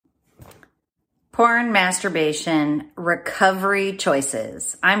Porn, masturbation, recovery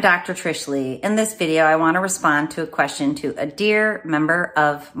choices. I'm Dr. Trish Leigh. In this video, I want to respond to a question to a dear member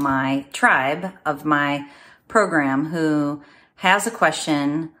of my tribe, of my program, who has a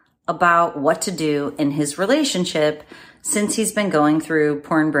question about what to do in his relationship since he's been going through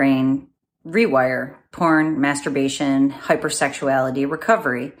porn brain rewire, porn, masturbation, hypersexuality,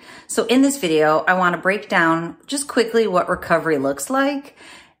 recovery. So in this video, I want to break down just quickly what recovery looks like.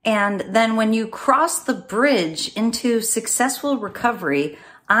 And then when you cross the bridge into successful recovery,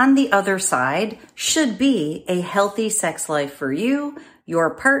 on the other side should be a healthy sex life for you, your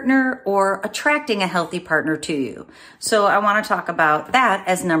partner, or attracting a healthy partner to you. So I want to talk about that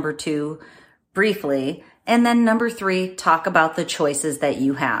as number 2 briefly. And then number 3, talk about the choices that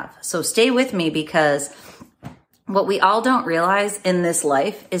you have. So stay with me, because what we all don't realize in this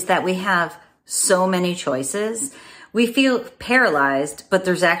life is that we have so many choices. We feel paralyzed, but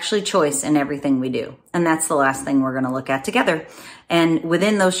there's actually choice in everything we do. And that's the last thing we're going to look at together. And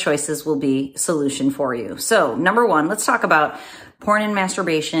within those choices will be solution for you. So number 1, let's talk about porn and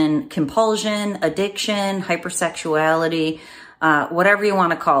masturbation, compulsion, addiction, hypersexuality, whatever you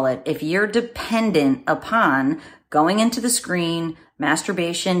want to call it. If you're dependent upon going into the screen,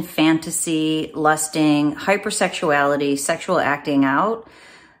 masturbation, fantasy, lusting, hypersexuality, sexual acting out,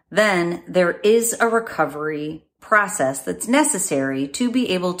 then there is a recovery process that's necessary to be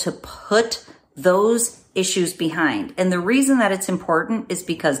able to put those issues behind. And the reason that it's important is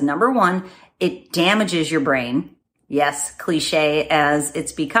because number 1, it damages your brain. Yes, cliche as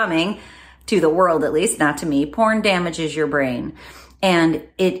it's becoming to the world, at least, not to me. Porn damages your brain. And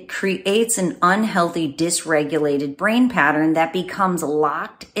it creates an unhealthy, dysregulated brain pattern that becomes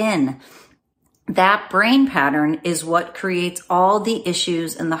locked in. That brain pattern is what creates all the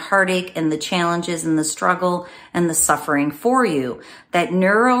issues and the heartache and the challenges and the struggle and the suffering for you. That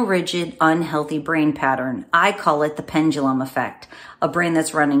neurorigid, unhealthy brain pattern. I call it the pendulum effect. A brain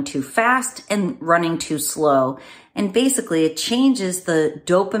that's running too fast and running too slow. And basically it changes the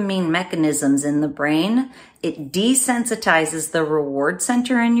dopamine mechanisms in the brain. It desensitizes the reward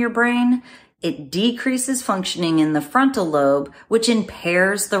center in your brain. It decreases functioning in the frontal lobe, which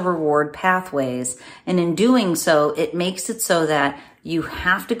impairs the reward pathways. And in doing so, it makes it so that you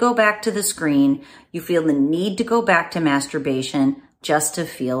have to go back to the screen. You feel the need to go back to masturbation just to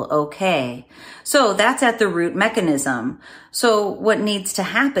feel okay. So that's at the root mechanism. So what needs to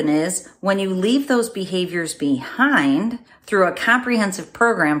happen is when you leave those behaviors behind through a comprehensive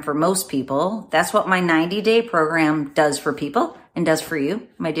program for most people, that's what my 90-day program does for people and does for you,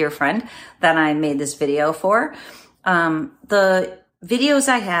 my dear friend, that I made this video for. The videos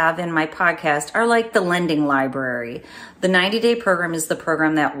I have in my podcast are like the lending library. The 90-day program is the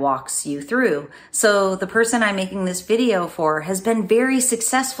program that walks you through. So the person I'm making this video for has been very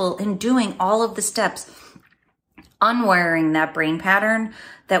successful in doing all of the steps, unwiring that brain pattern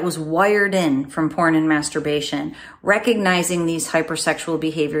that was wired in from porn and masturbation, recognizing these hypersexual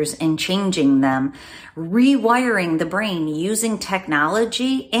behaviors and changing them, rewiring the brain using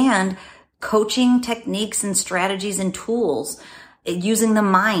technology and coaching techniques and strategies and tools, using the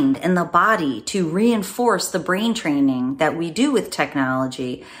mind and the body to reinforce the brain training that we do with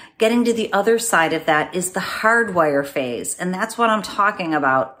technology. Getting to the other side of that is the hardwire phase. And that's what I'm talking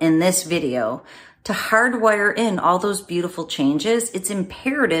about in this video. To hardwire in all those beautiful changes, it's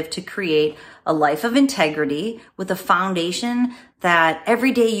imperative to create a life of integrity with a foundation that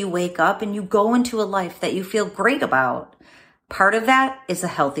every day you wake up and you go into a life that you feel great about. Part of that is a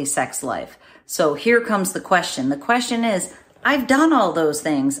healthy sex life. So here comes the question. The question is, I've done all those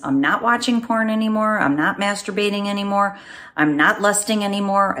things. I'm not watching porn anymore. I'm not masturbating anymore. I'm not lusting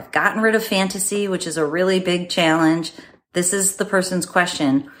anymore. I've gotten rid of fantasy, which is a really big challenge. This is the person's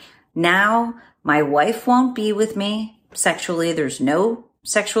question. Now, my wife won't be with me sexually. There's no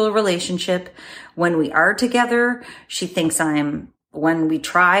sexual relationship. When we are together, she thinks when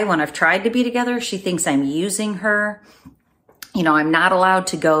I've tried to be together, she thinks I'm using her. I'm not allowed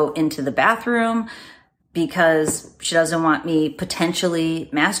to go into the bathroom because she doesn't want me potentially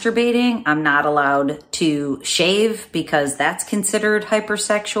masturbating. I'm not allowed to shave because that's considered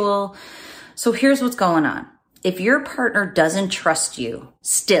hypersexual. So here's what's going on. If your partner doesn't trust you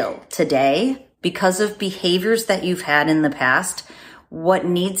still today because of behaviors that you've had in the past, what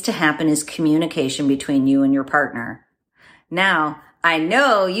needs to happen is communication between you and your partner. Now, I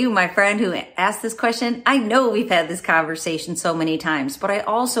know you, my friend who asked this question, I know we've had this conversation so many times, but I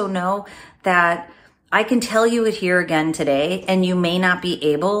also know that I can tell you it here again today, and you may not be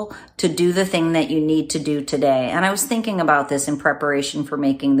able to do the thing that you need to do today. And I was thinking about this in preparation for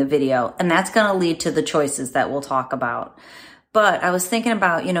making the video, and that's going to lead to the choices that we'll talk about. But I was thinking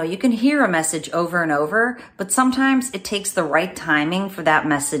about, you can hear a message over and over, but sometimes it takes the right timing for that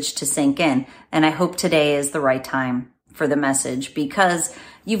message to sink in. And I hope today is the right time for the message, because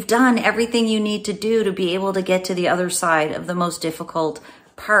you've done everything you need to do to be able to get to the other side of the most difficult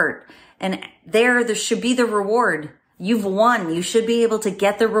part. And there should be the reward. You've won. You should be able to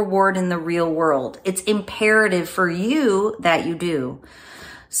get the reward in the real world. It's imperative for you that you do.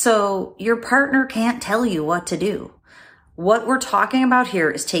 So your partner can't tell you what to do. What we're talking about here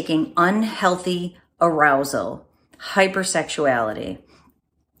is taking unhealthy arousal, hypersexuality,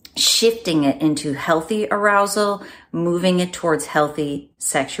 shifting it into healthy arousal, moving it towards healthy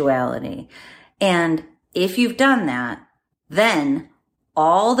sexuality. And if you've done that, then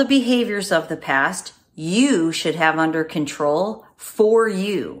all the behaviors of the past, you should have under control for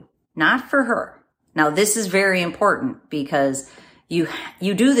you, not for her. Now, this is very important because you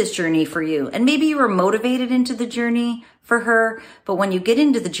do this journey for you. And maybe you were motivated into the journey for her, but when you get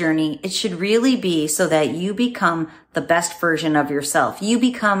into the journey, it should really be so that you become the best version of yourself. You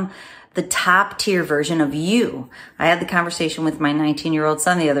become the top tier version of you. I had the conversation with my 19-year-old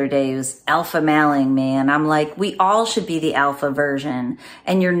son the other day. He was alpha mailing me, and I'm like, we all should be the alpha version.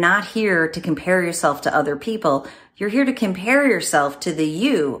 And you're not here to compare yourself to other people. You're here to compare yourself to the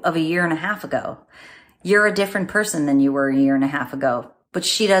you of a year and a half ago. You're a different person than you were a year and a half ago. But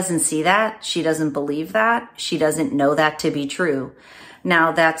she doesn't see that. She doesn't believe that. She doesn't know that to be true.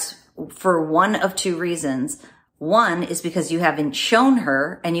 Now, that's for one of two reasons. One is because you haven't shown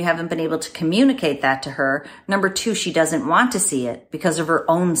her and you haven't been able to communicate that to her. Number two, she doesn't want to see it because of her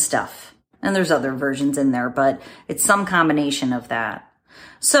own stuff. And there's other versions in there, but it's some combination of that.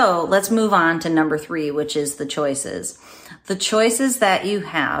 So let's move on to number 3, which is the choices. The choices that you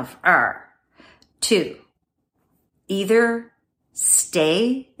have are to either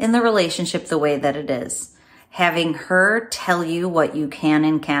stay in the relationship the way that it is, having her tell you what you can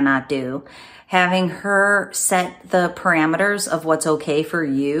and cannot do, having her set the parameters of what's okay for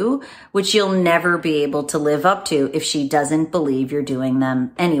you, which you'll never be able to live up to if she doesn't believe you're doing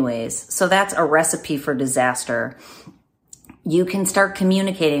them anyways. So that's a recipe for disaster. You can start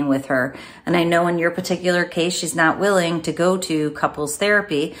communicating with her. And I know in your particular case, she's not willing to go to couples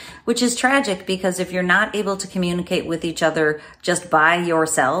therapy, which is tragic because if you're not able to communicate with each other just by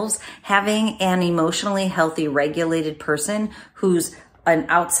yourselves, having an emotionally healthy, regulated person who's an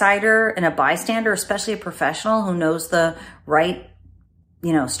outsider and a bystander, especially a professional who knows the right,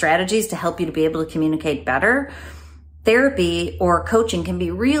 strategies to help you to be able to communicate better. Therapy or coaching can be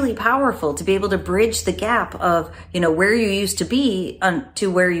really powerful to be able to bridge the gap of, where you used to be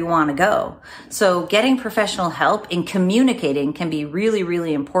to where you want to go. So getting professional help in communicating can be really,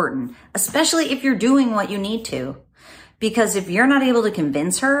 really important, especially if you're doing what you need to. Because if you're not able to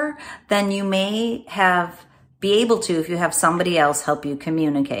convince her, then you may be able to if you have somebody else help you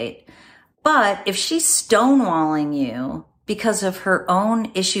communicate. But if she's stonewalling you because of her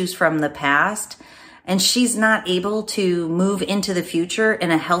own issues from the past, and she's not able to move into the future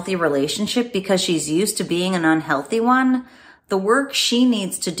in a healthy relationship because she's used to being an unhealthy one, the work she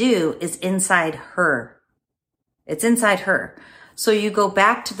needs to do is inside her. It's inside her. So you go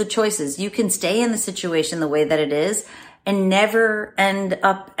back to the choices. You can stay in the situation the way that it is and never end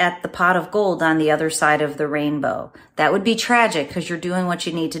up at the pot of gold on the other side of the rainbow. That would be tragic because you're doing what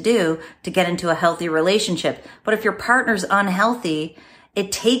you need to do to get into a healthy relationship. But if your partner's unhealthy, it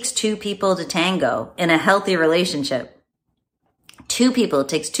takes 2 people to tango in a healthy relationship. It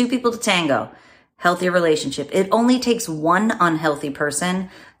takes two people to tango. Healthy relationship. It only takes one unhealthy person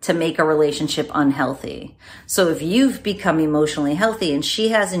to make a relationship unhealthy. So if you've become emotionally healthy and she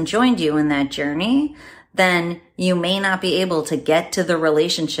hasn't joined you in that journey, then you may not be able to get to the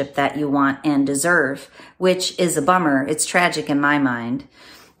relationship that you want and deserve, which is a bummer. It's tragic in my mind.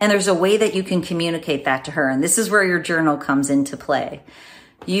 And there's a way that you can communicate that to her. And this is where your journal comes into play.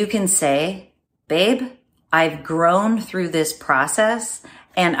 You can say, babe, I've grown through this process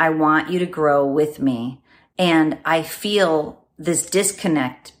and I want you to grow with me. And I feel this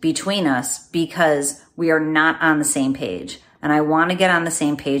disconnect between us because we are not on the same page. And I want to get on the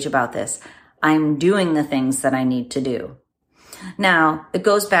same page about this. I'm doing the things that I need to do. Now, it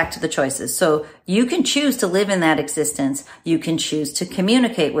goes back to the choices. So you can choose to live in that existence. You can choose to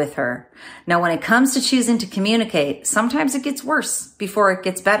communicate with her. Now, when it comes to choosing to communicate, sometimes it gets worse before it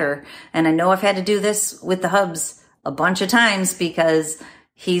gets better. And I know I've had to do this with the hubs a bunch of times because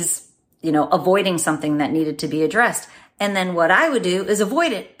he's, avoiding something that needed to be addressed. And then what I would do is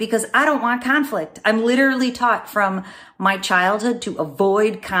avoid it because I don't want conflict. I'm literally taught from my childhood to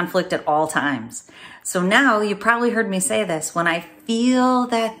avoid conflict at all times. So now you probably heard me say this. When I feel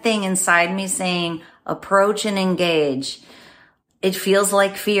that thing inside me saying, approach and engage, it feels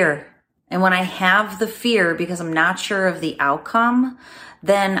like fear. And when I have the fear because I'm not sure of the outcome,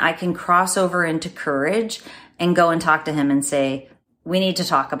 then I can cross over into courage and go and talk to him and say, we need to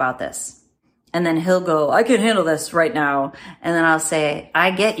talk about this. And then he'll go, I can handle this right now. And then I'll say,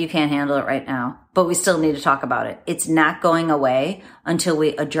 I get you can't handle it right now, but we still need to talk about it. It's not going away until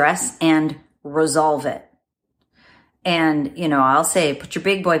we address and resolve it. And, I'll say, put your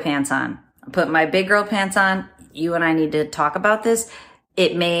big boy pants on. I put my big girl pants on. You and I need to talk about this.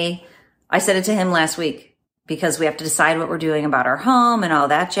 I said it to him last week because we have to decide what we're doing about our home and all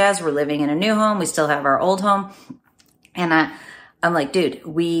that jazz. We're living in a new home. We still have our old home. And I'm like, dude,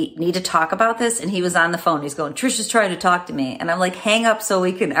 we need to talk about this. And he was on the phone. He's going, Trish is trying to talk to me. And I'm like, hang up so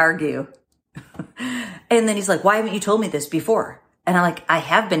we can argue. And then he's like, why haven't you told me this before? And I'm like, I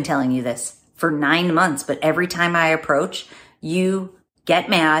have been telling you this for 9 months, but every time I approach, you get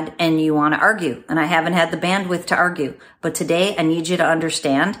mad and you want to argue. And I haven't had the bandwidth to argue. But today I need you to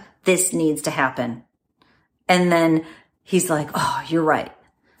understand this needs to happen. And then he's like, oh, you're right.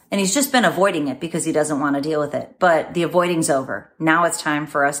 And he's just been avoiding it because he doesn't want to deal with it. But the avoiding's over. Now it's time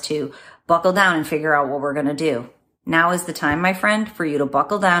for us to buckle down and figure out what we're going to do. Now is the time, my friend, for you to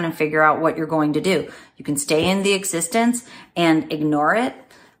buckle down and figure out what you're going to do. You can stay in the existence and ignore it.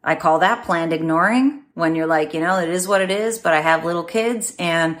 I call that planned ignoring, when you're like, it is what it is, but I have little kids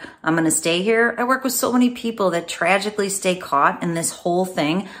and I'm going to stay here. I work with so many people that tragically stay caught in this whole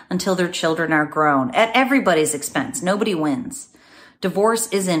thing until their children are grown at everybody's expense. Nobody wins. Divorce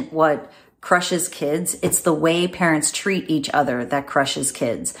isn't what crushes kids. It's the way parents treat each other that crushes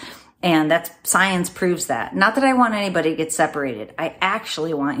kids. And that's science proves that. Not that I want anybody to get separated. I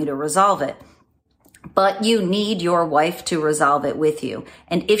actually want you to resolve it. But you need your wife to resolve it with you.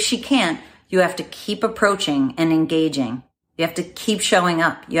 And if she can't, you have to keep approaching and engaging. You have to keep showing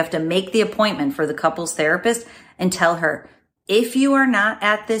up. You have to make the appointment for the couples therapist and tell her, if you are not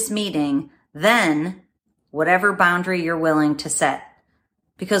at this meeting, then whatever boundary you're willing to set.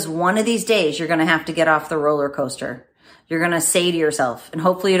 Because one of these days, you're going to have to get off the roller coaster. You're going to say to yourself, and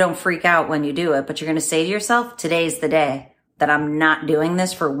hopefully you don't freak out when you do it, but you're going to say to yourself, today's the day that I'm not doing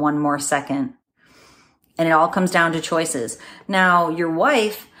this for one more second. And it all comes down to choices. Now, your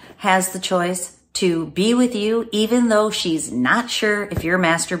wife has the choice to be with you, even though she's not sure if you're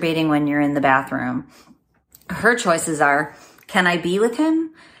masturbating when you're in the bathroom. Her choices are, can I be with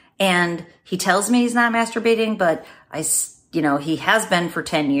him? And he tells me he's not masturbating, but he has been for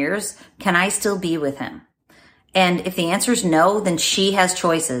 10 years. Can I still be with him? And if the answer is no, then she has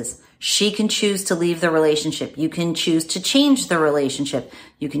choices. She can choose to leave the relationship. You can choose to change the relationship.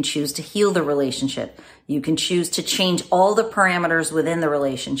 You can choose to heal the relationship. You can choose to change all the parameters within the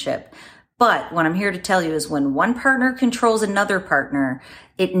relationship. But what I'm here to tell you is when one partner controls another partner,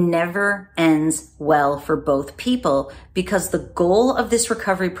 it never ends well for both people, because the goal of this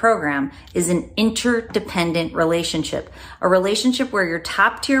recovery program is an interdependent relationship, a relationship where you're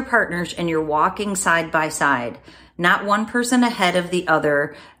top tier partners and you're walking side by side, not one person ahead of the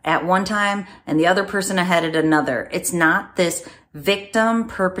other at one time and the other person ahead at another. It's not this victim,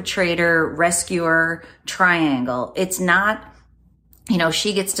 perpetrator, rescuer triangle. It's not,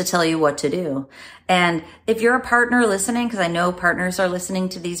 she gets to tell you what to do. And if you're a partner listening, because I know partners are listening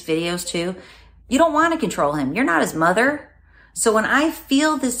to these videos too, you don't want to control him. You're not his mother. So when I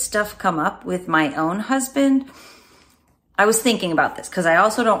feel this stuff come up with my own husband, I was thinking about this because I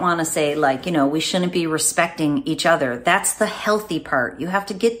also don't want to say we shouldn't be respecting each other. That's the healthy part. You have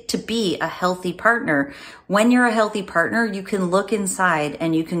to get to be a healthy partner. When you're a healthy partner, you can look inside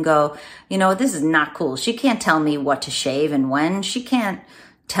and you can go, this is not cool. She can't tell me what to shave and when. She can't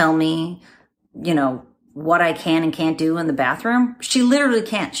tell me, what I can and can't do in the bathroom. She literally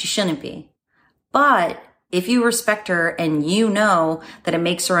can't. She shouldn't be. But if you respect her and you know that it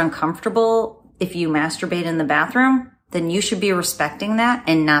makes her uncomfortable if you masturbate in the bathroom, then you should be respecting that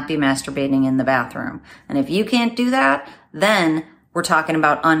and not be masturbating in the bathroom. And if you can't do that, then we're talking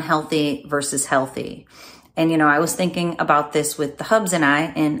about unhealthy versus healthy. And, I was thinking about this with the hubs and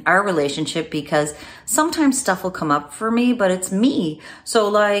I in our relationship, because sometimes stuff will come up for me, but it's me.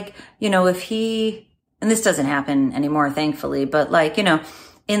 So if he, and this doesn't happen anymore, thankfully, but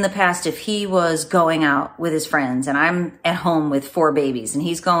in the past, if he was going out with his friends and I'm at home with 4 babies and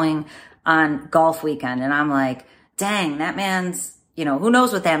he's going on golf weekend and I'm like, dang, that man's, who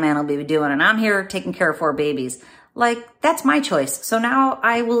knows what that man will be doing. And I'm here taking care of 4 babies. That's my choice. So now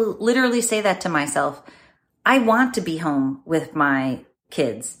I will literally say that to myself. I want to be home with my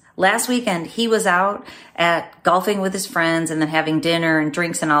kids. Last weekend, he was out at golfing with his friends and then having dinner and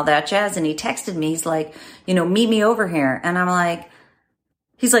drinks and all that jazz. And he texted me. He's like, meet me over here. And I'm like,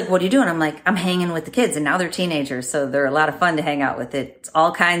 he's like, what are you doing? I'm like, I'm hanging with the kids, and now they're teenagers. So they're a lot of fun to hang out with. It's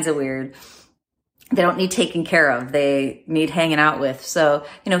all kinds of weird. They don't need taken care of. They need hanging out with. So,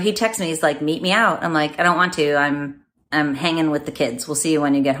 he texts me. He's like, meet me out. I'm like, I don't want to. I'm hanging with the kids. We'll see you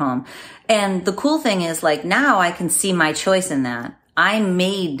when you get home. And the cool thing is, like, now I can see my choice in that. I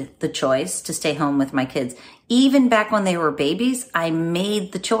made the choice to stay home with my kids. Even back when they were babies, I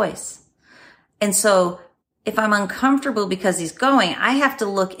made the choice. And so if I'm uncomfortable because he's going, I have to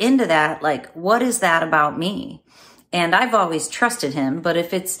look into that. Like, what is that about me? And I've always trusted him. But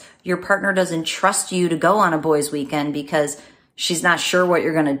if it's your partner doesn't trust you to go on a boys' weekend because she's not sure what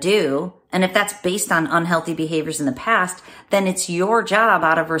you're going to do, and if that's based on unhealthy behaviors in the past, then it's your job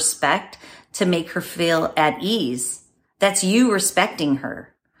out of respect to make her feel at ease. That's you respecting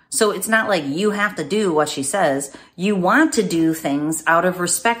her. So it's not like you have to do what she says. You want to do things out of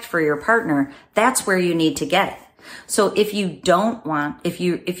respect for your partner. That's where you need to get it. So if you don't want, if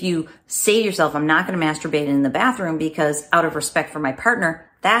you say to yourself, I'm not going to masturbate in the bathroom because out of respect for my partner,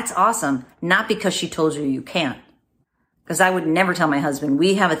 that's awesome. Not because she told you you can't. Because I would never tell my husband,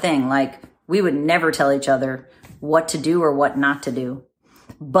 we have a thing, like we would never tell each other what to do or what not to do.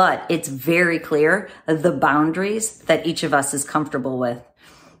 But it's very clear the boundaries that each of us is comfortable with.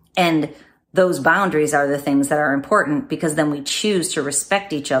 And those boundaries are the things that are important, because then we choose to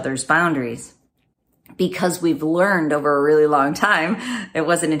respect each other's boundaries. Because we've learned over a really long time, it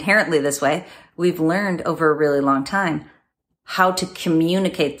wasn't inherently this way, we've learned over a really long time how to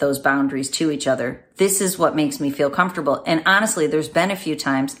communicate those boundaries to each other. This is what makes me feel comfortable. And honestly, there's been a few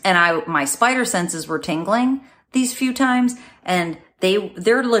times, and my spider senses were tingling these few times, and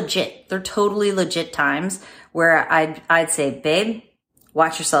they're legit. They're totally legit times where I'd say, babe,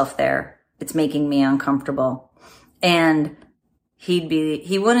 watch yourself there. It's making me uncomfortable. And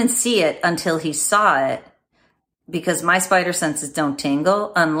he wouldn't see it until he saw it, because my spider senses don't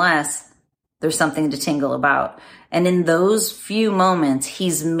tingle unless there's something to tingle about. And in those few moments,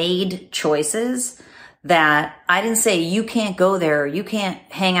 he's made choices that I didn't say, you can't go there, or you can't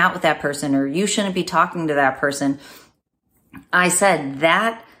hang out with that person, or you shouldn't be talking to that person. I said,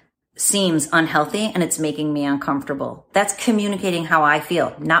 that seems unhealthy and it's making me uncomfortable. That's communicating how I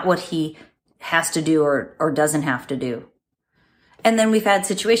feel, not what he has to do or doesn't have to do. And then we've had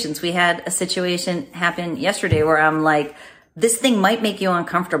situations. We had a situation happen yesterday where I'm like, this thing might make you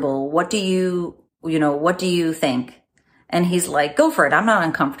uncomfortable. What do you think? And he's like, go for it. I'm not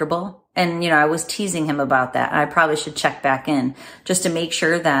uncomfortable. And, I was teasing him about that. I probably should check back in just to make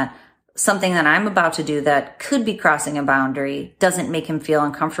sure that something that I'm about to do that could be crossing a boundary doesn't make him feel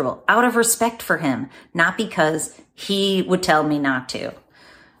uncomfortable, out of respect for him, not because he would tell me not to.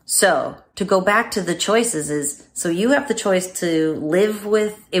 So to go back to the choices is, so you have the choice to live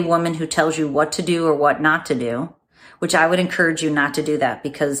with a woman who tells you what to do or what not to do, which I would encourage you not to do that,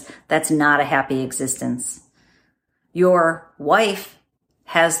 because that's not a happy existence. Your wife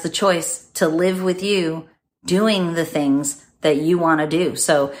has the choice to live with you doing the things that you want to do.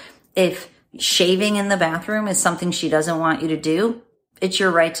 So if shaving in the bathroom is something she doesn't want you to do, it's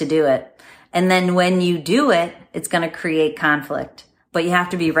your right to do it. And then when you do it, it's going to create conflict. But you have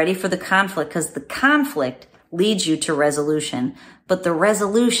to be ready for the conflict, because the conflict leads you to resolution. But the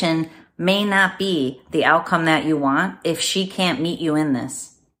resolution may not be the outcome that you want if she can't meet you in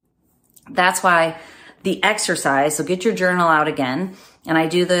this. That's why the exercise, so get your journal out again, and I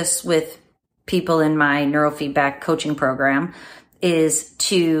do this with people in my neurofeedback coaching program, is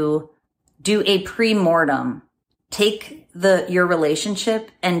to do a pre-mortem. Take your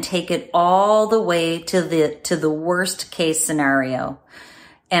relationship and take it all the way to the worst case scenario.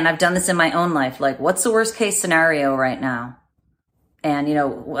 And I've done this in my own life. Like, what's the worst case scenario right now? And,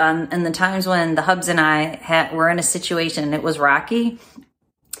 in the times when the hubs and I were in a situation and it was rocky,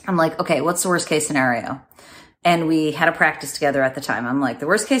 I'm like, okay, what's the worst case scenario? And we had a practice together at the time. I'm like, the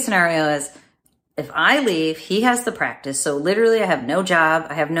worst case scenario is if I leave, he has the practice. So literally I have no job.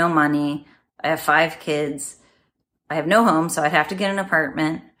 I have no money. I have 5 kids. I have no home, so I'd have to get an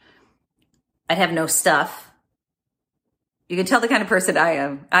apartment. I'd have no stuff. You can tell the kind of person I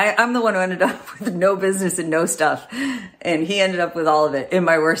am. I'm the one who ended up with no business and no stuff. And he ended up with all of it in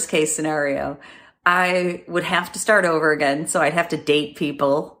my worst case scenario. I would have to start over again, so I'd have to date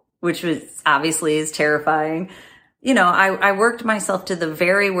people, which was obviously is terrifying. I worked myself to the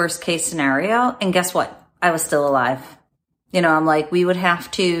very worst case scenario, and guess what? I was still alive. I'm like,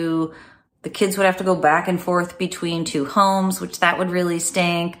 the kids would have to go back and forth between 2 homes, which that would really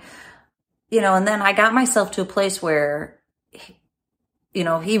stink. And then I got myself to a place where,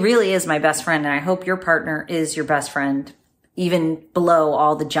 he really is my best friend. And I hope your partner is your best friend, even below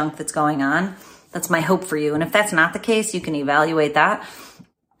all the junk that's going on. That's my hope for you. And if that's not the case, you can evaluate that.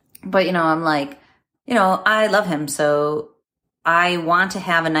 But, I'm like, I love him. So I want to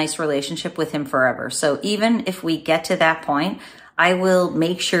have a nice relationship with him forever. So even if we get to that point, I will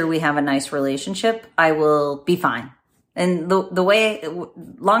make sure we have a nice relationship. I will be fine. And the way,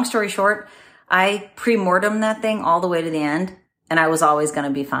 long story short, I pre-mortem that thing all the way to the end, and I was always going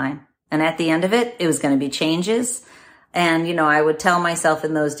to be fine. And at the end of it, it was going to be changes. And, I would tell myself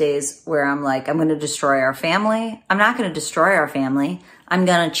in those days where I'm like, I'm going to destroy our family. I'm not going to destroy our family. I'm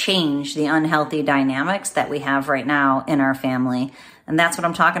going to change the unhealthy dynamics that we have right now in our family. And that's what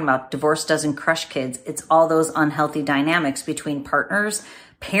I'm talking about. Divorce doesn't crush kids. It's all those unhealthy dynamics between partners,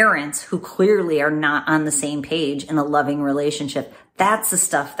 parents who clearly are not on the same page in a loving relationship. That's the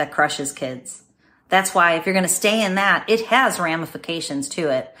stuff that crushes kids. That's why if you're going to stay in that, it has ramifications to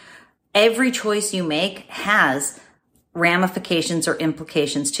it. Every choice you make has ramifications or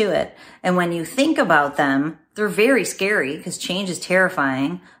implications to it. And when you think about them, they're very scary because change is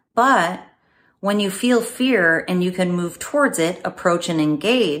terrifying. But when you feel fear and you can move towards it, approach and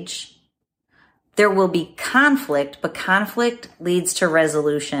engage, there will be conflict, but conflict leads to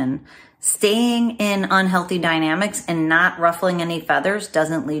resolution. Staying in unhealthy dynamics and not ruffling any feathers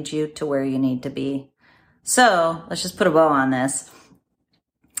doesn't lead you to where you need to be. So let's just put a bow on this.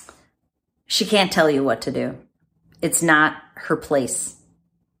 She can't tell you what to do. It's not her place.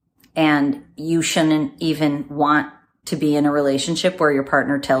 And you shouldn't even want to be in a relationship where your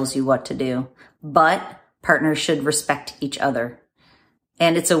partner tells you what to do. But partners should respect each other.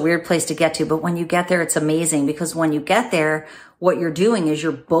 And it's a weird place to get to, but when you get there, it's amazing, because when you get there, what you're doing is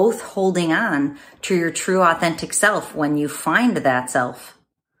you're both holding on to your true authentic self when you find that self.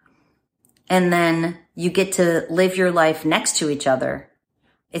 And then you get to live your life next to each other.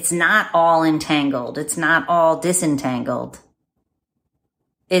 It's not all entangled. It's not all disentangled.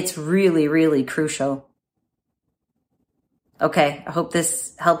 It's really, really crucial. Okay, I hope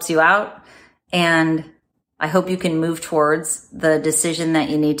this helps you out, and I hope you can move towards the decision that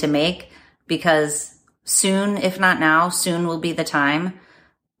you need to make, because soon, if not now, soon will be the time.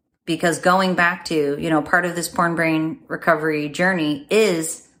 Because going back to, part of this porn brain recovery journey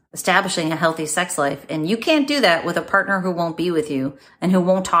is establishing a healthy sex life. And you can't do that with a partner who won't be with you and who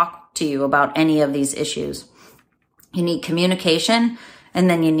won't talk to you about any of these issues. You need communication, and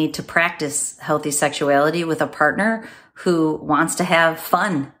then you need to practice healthy sexuality with a partner who wants to have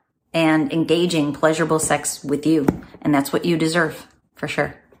fun and engaging, pleasurable sex with you. And that's what you deserve, for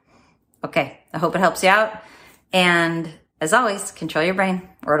sure. Okay, I hope it helps you out. And as always, control your brain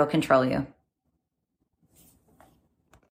or it'll control you.